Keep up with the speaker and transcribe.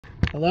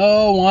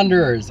Hello,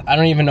 wanderers. I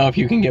don't even know if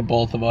you can get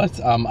both of us.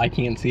 I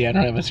can't see. I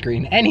don't have a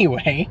screen.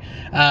 Anyway,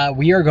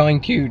 we are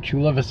going to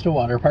Chula Vista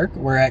Water Park.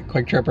 We're at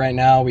Quick Trip right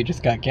now. We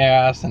just got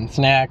gas and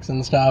snacks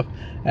and stuff.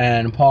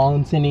 And Paul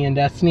and Cindy and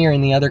Destiny are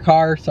in the other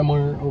car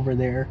somewhere over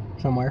there,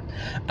 somewhere.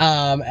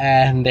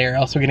 And they're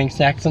also getting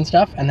snacks and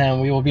stuff. And then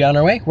we will be on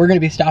our way. We're going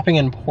to be stopping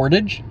in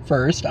Portage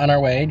first on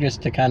our way,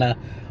 just to kind of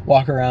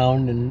walk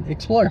around and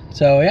explore.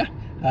 So yeah,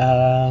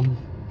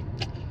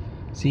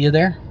 see you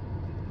there.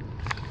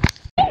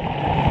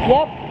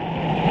 Yep.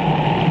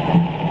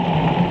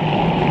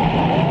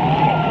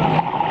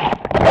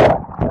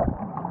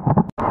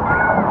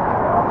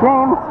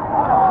 James.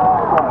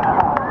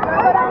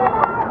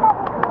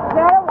 Is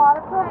that a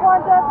waterproof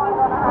one, Jesse?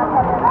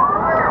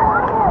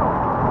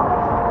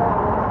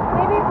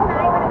 Maybe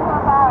tonight when it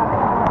comes out.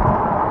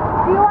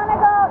 Do you want to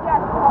go?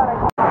 Yes, you want to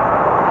go.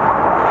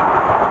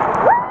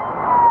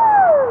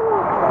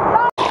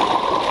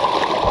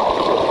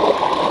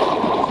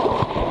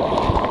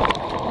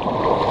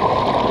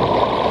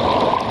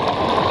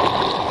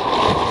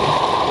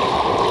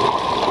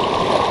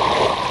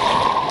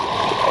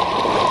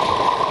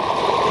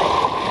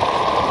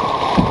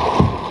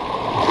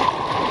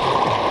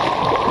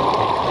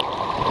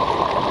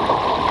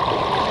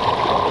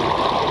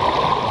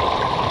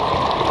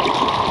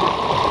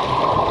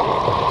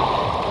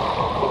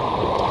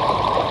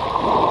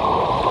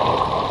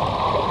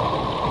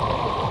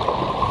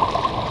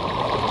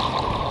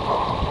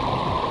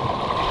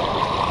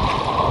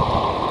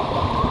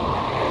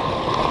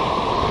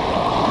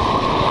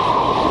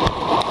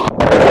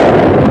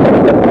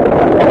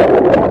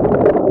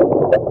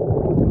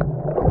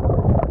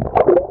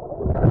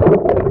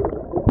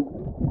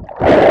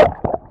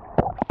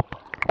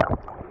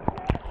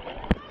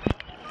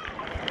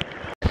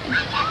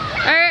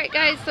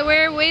 So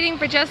we're waiting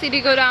for Jesse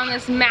to go down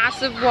this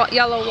massive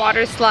yellow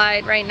water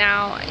slide right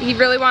now. He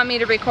really wanted me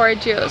to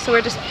record you, so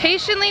we're just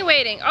patiently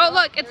waiting. Oh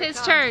look, it's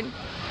his turn.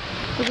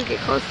 We can get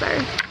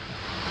closer.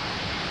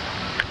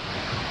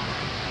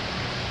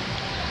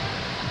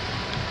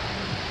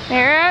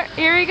 Here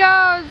he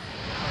goes.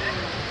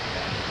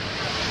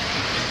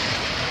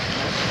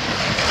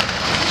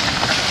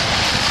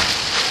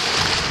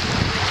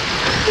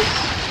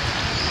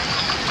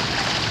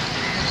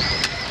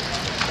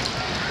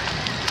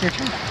 Your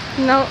turn.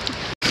 Nope.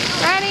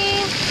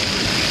 Ready?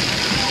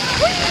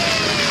 Whee!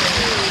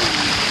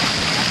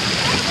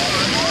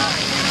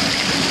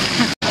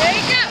 There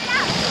you go.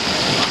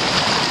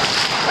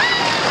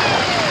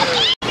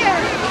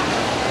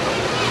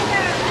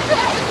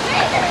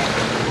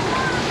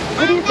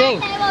 What do you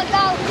think?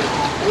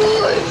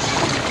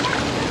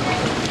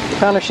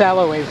 Found a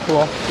shallow wave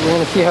pool. We're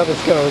gonna see how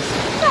this goes.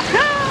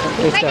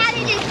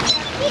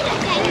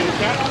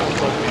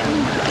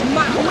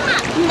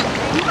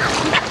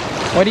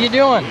 What are you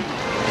doing?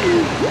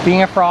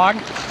 Being a frog?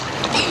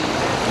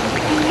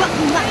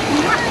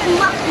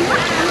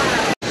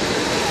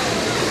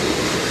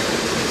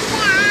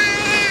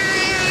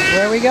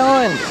 Where are we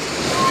going?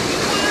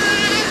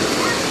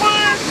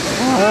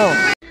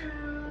 Oh.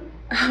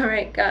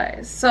 Alright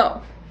guys,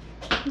 so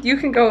you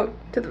can go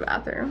to the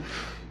bathroom.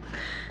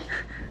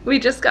 We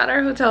just got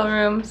our hotel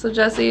room, so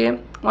Jesse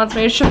wants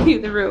me to show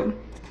you the room.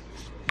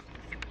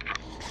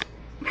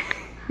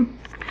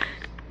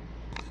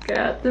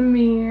 Got the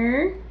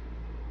mirror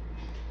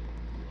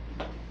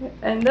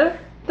and the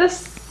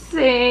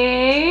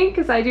sink,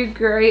 because I do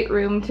great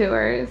room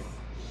tours.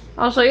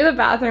 I'll show you the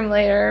bathroom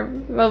later,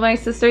 but my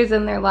sister's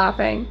in there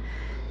laughing.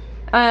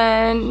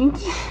 And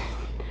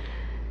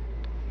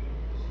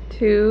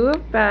 2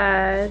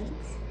 beds.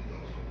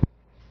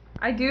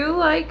 I do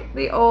like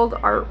the old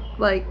art,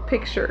 like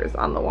pictures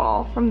on the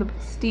wall from the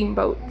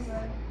steamboats,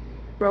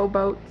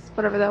 rowboats,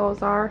 whatever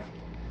those are.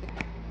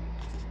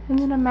 And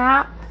then a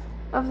map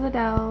of the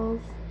Dells.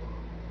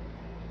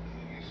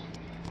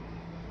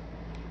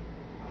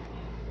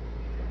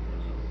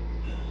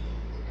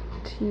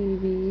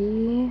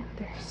 TV.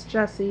 There's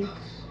Jesse.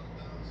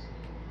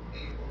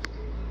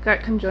 Got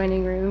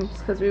conjoining rooms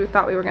because we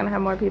thought we were gonna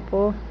have more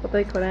people, but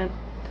they couldn't.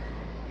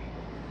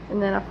 And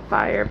then a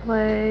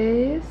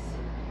fireplace.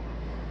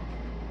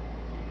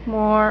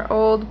 More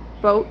old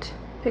boat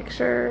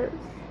pictures.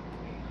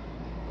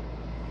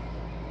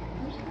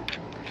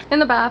 In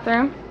the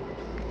bathroom.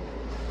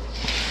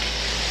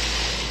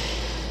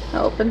 I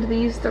opened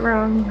these the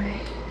wrong way.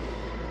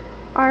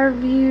 Our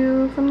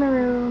view from the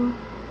room.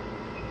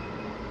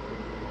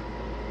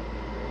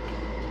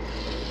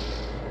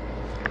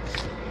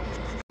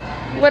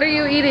 What are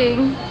you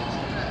eating?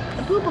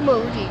 A poop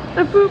emoji.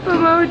 A poop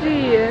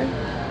emoji.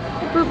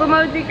 A poop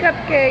emoji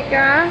cupcake,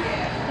 huh?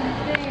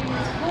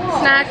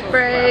 Snack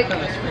break.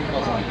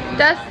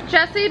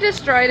 Jesse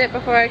destroyed it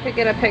before I could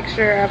get a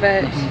picture of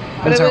it.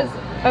 But it was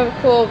a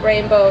cool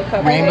rainbow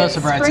cupcake. Rainbow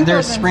surprise. So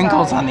there's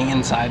sprinkles on the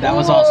inside. That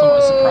was also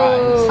a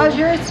surprise. How's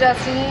yours,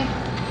 Jesse?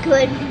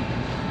 Good.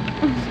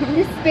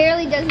 This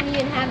barely doesn't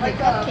even have the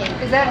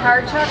cupcake. Is that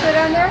hard chocolate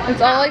on there?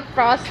 It's all like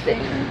frosting.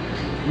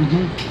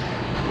 Mm-hmm.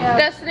 Yeah.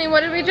 Destiny,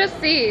 what did we just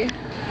see?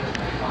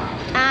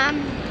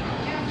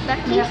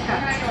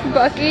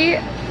 Bucky,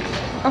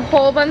 a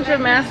whole bunch of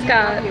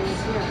mascots.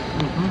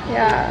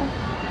 Yeah.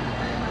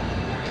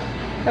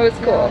 That was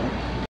cool.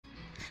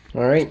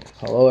 Alright,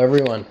 hello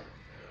everyone.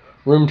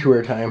 Room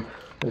tour time,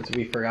 because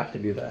we forgot to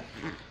do that.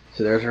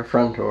 So there's our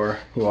front door.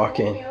 You walk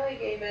in. Haley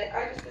gave it.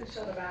 I just didn't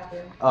show the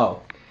bathroom.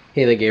 Oh,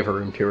 Haley gave a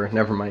room tour.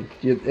 Never mind.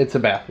 It's a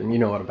bathroom. You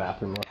know what a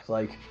bathroom looks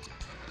like.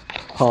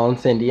 Paul and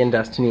Cindy and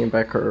Destiny and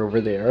Becca are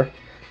over there.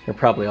 They're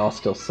probably all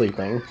still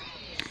sleeping.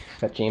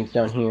 Got James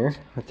down here.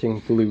 That's in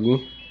blue.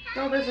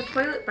 No, there's a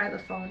toilet by the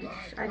phone.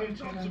 I didn't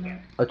show them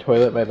that. A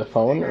toilet by the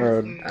phone or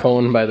a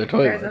phone by the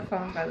toilet? There's a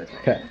phone by the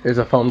toilet. Okay, there's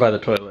a phone by the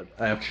toilet.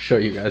 I have to show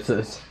you guys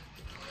this.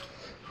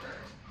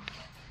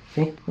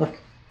 See, look.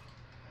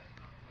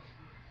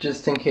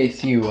 Just in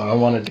case you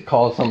wanted to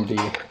call somebody,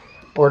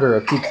 order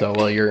a pizza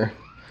while you're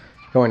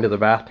going to the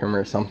bathroom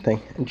or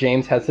something. And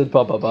James has his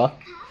ba-ba-ba.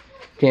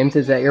 James,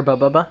 is that your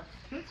ba-ba-ba?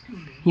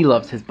 He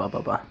loves his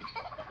ba-ba-ba.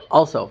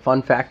 Also,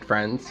 fun fact,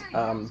 friends,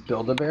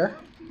 Build-A-Bear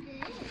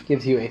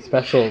gives you a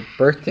special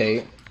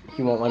birthday.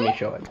 He won't let me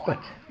show it. But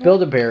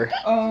Build-A-Bear.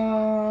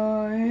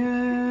 I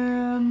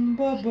am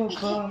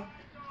ba-ba-ba.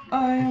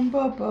 I am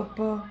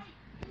ba-ba-ba.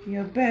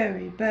 Your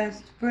very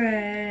best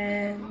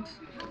friend.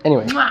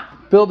 Anyway,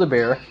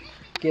 Build-A-Bear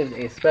gives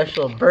a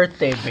special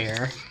birthday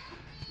bear.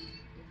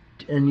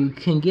 And you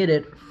can get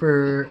it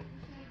for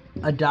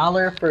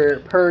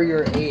 $1 per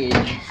your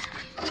age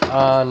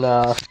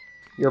on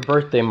your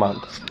birthday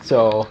month.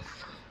 So,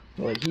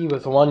 like, he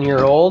was 1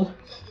 year old,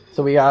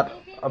 so we got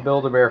a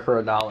Build-A-Bear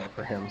for $1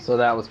 for him. So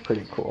that was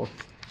pretty cool.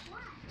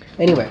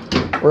 Anyway,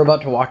 we're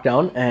about to walk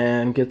down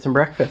and get some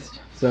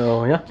breakfast.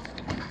 So yeah,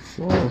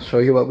 we'll show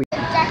you what we.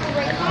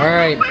 All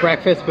right,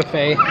 breakfast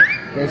buffet.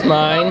 Here's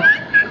mine.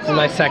 This is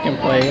my second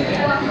plate.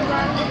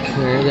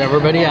 Here's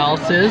everybody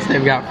else's.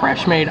 They've got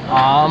fresh made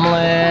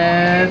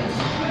omelets.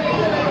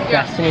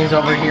 Destiny's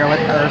over here with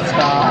her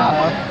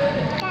stuff.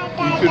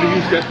 You could have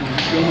used that to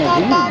film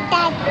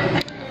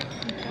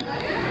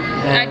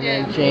And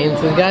then James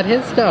has got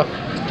his stuff.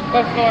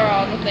 Before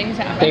all the things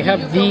happened. They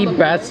have the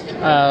best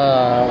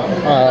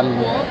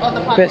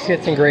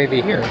biscuits and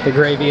gravy here. The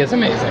gravy is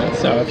amazing.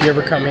 So if you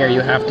ever come here, you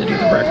have to do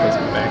the breakfast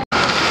buffet.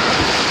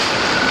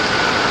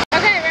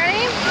 Okay,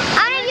 ready?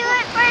 I'm gonna do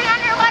it for an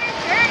underwater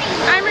journey.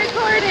 I'm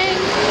recording.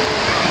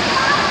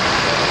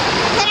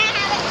 Can I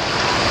have it?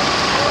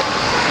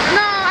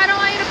 No, I don't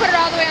want you to put it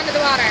all the way under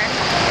the water.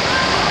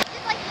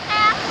 Just like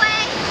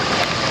halfway.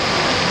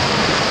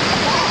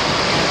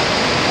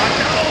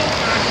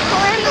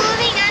 We're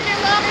moving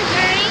underwater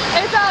journey.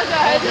 It's all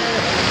good.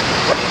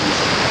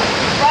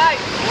 Right.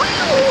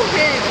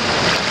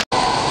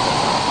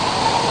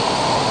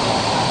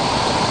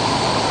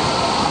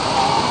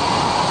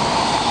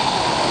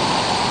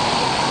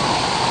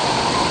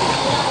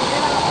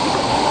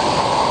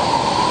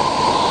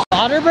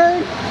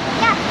 Waterbird?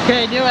 Yeah.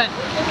 Okay, do it.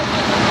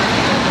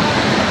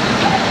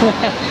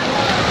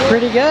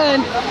 Pretty good.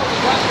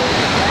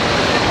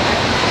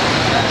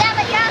 Yeah,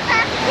 but you also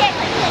have to kick.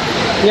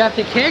 You have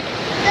to kick?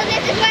 So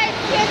this is what it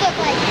should look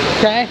like.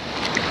 Okay.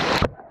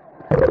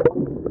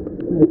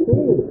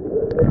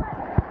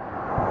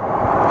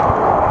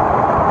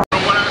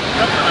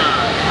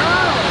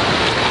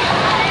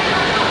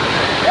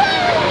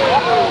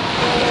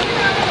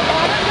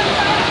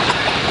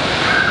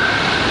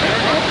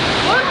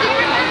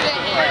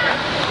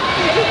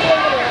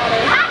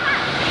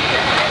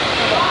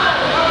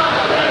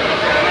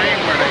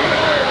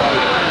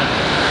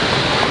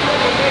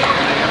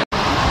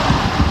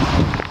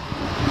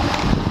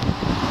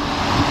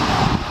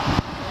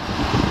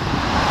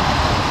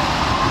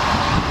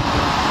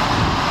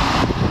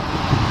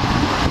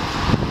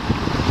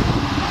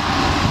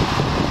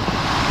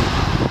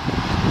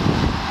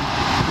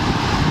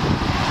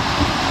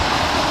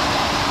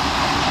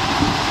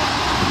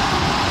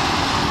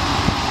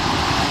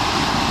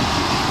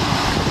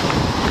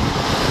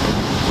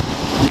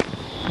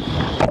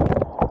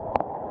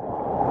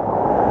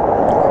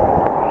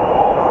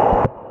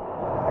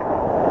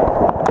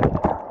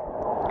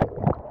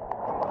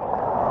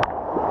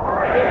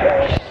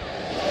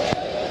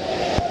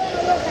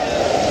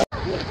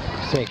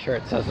 Make sure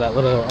it says that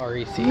little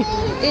REC.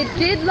 It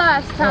did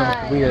last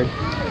time. Oh, weird.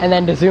 And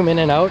then to zoom in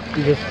and out,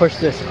 you just push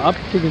this up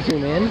to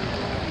zoom in,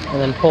 and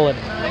then pull it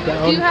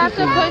down. Do you have to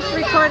zoom out. push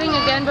recording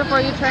again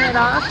before you turn it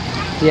off?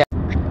 Yeah.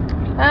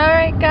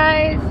 Alright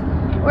guys,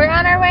 we're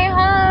on our way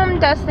home.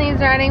 Destiny's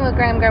riding with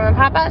Graham, Graham, and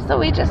Papa, so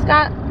we just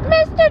got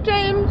Mr.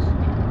 James.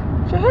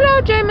 Say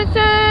hello,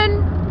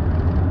 Jameson.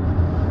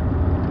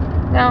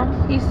 No,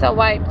 he's so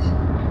wiped.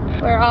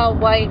 We're all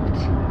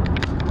wiped.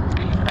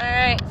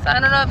 Alright, so I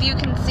don't know if you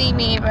can see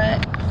me,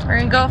 but we're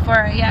gonna go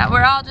for it. Yeah,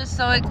 we're all just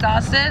so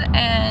exhausted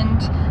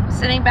and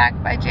sitting back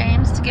by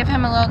James to give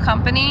him a little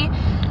company.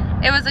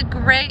 It was a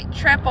great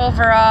trip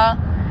overall.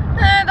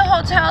 The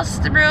hotel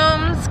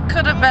rooms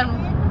could have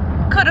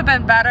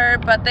been better,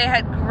 but they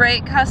had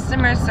great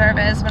customer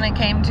service when it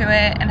came to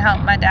it and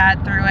helped my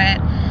dad through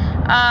it.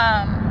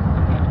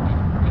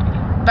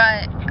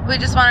 But we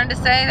just wanted to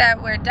say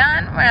that we're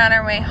done. We're on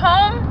our way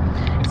home.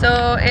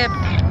 So if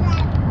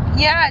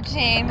Yeah,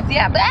 James.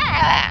 Yeah.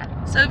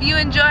 Blah. So if you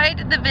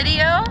enjoyed the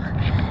video,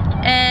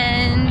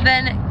 and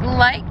then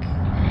like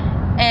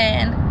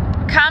and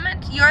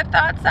comment your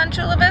thoughts on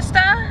Chula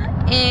Vista.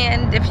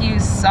 And if you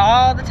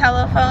saw the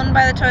telephone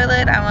by the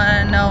toilet, I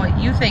want to know what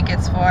you think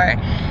it's for.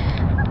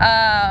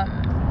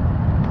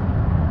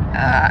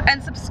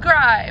 And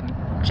subscribe.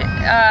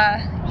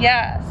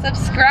 Yeah,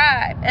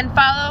 subscribe and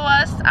follow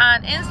us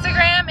on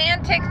Instagram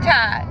and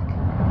TikTok.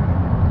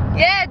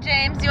 Yeah,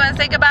 James, you want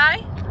to say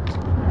goodbye?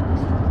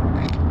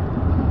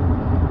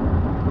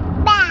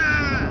 Bye.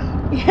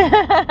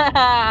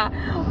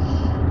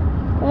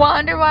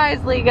 Wander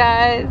wisely,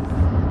 guys.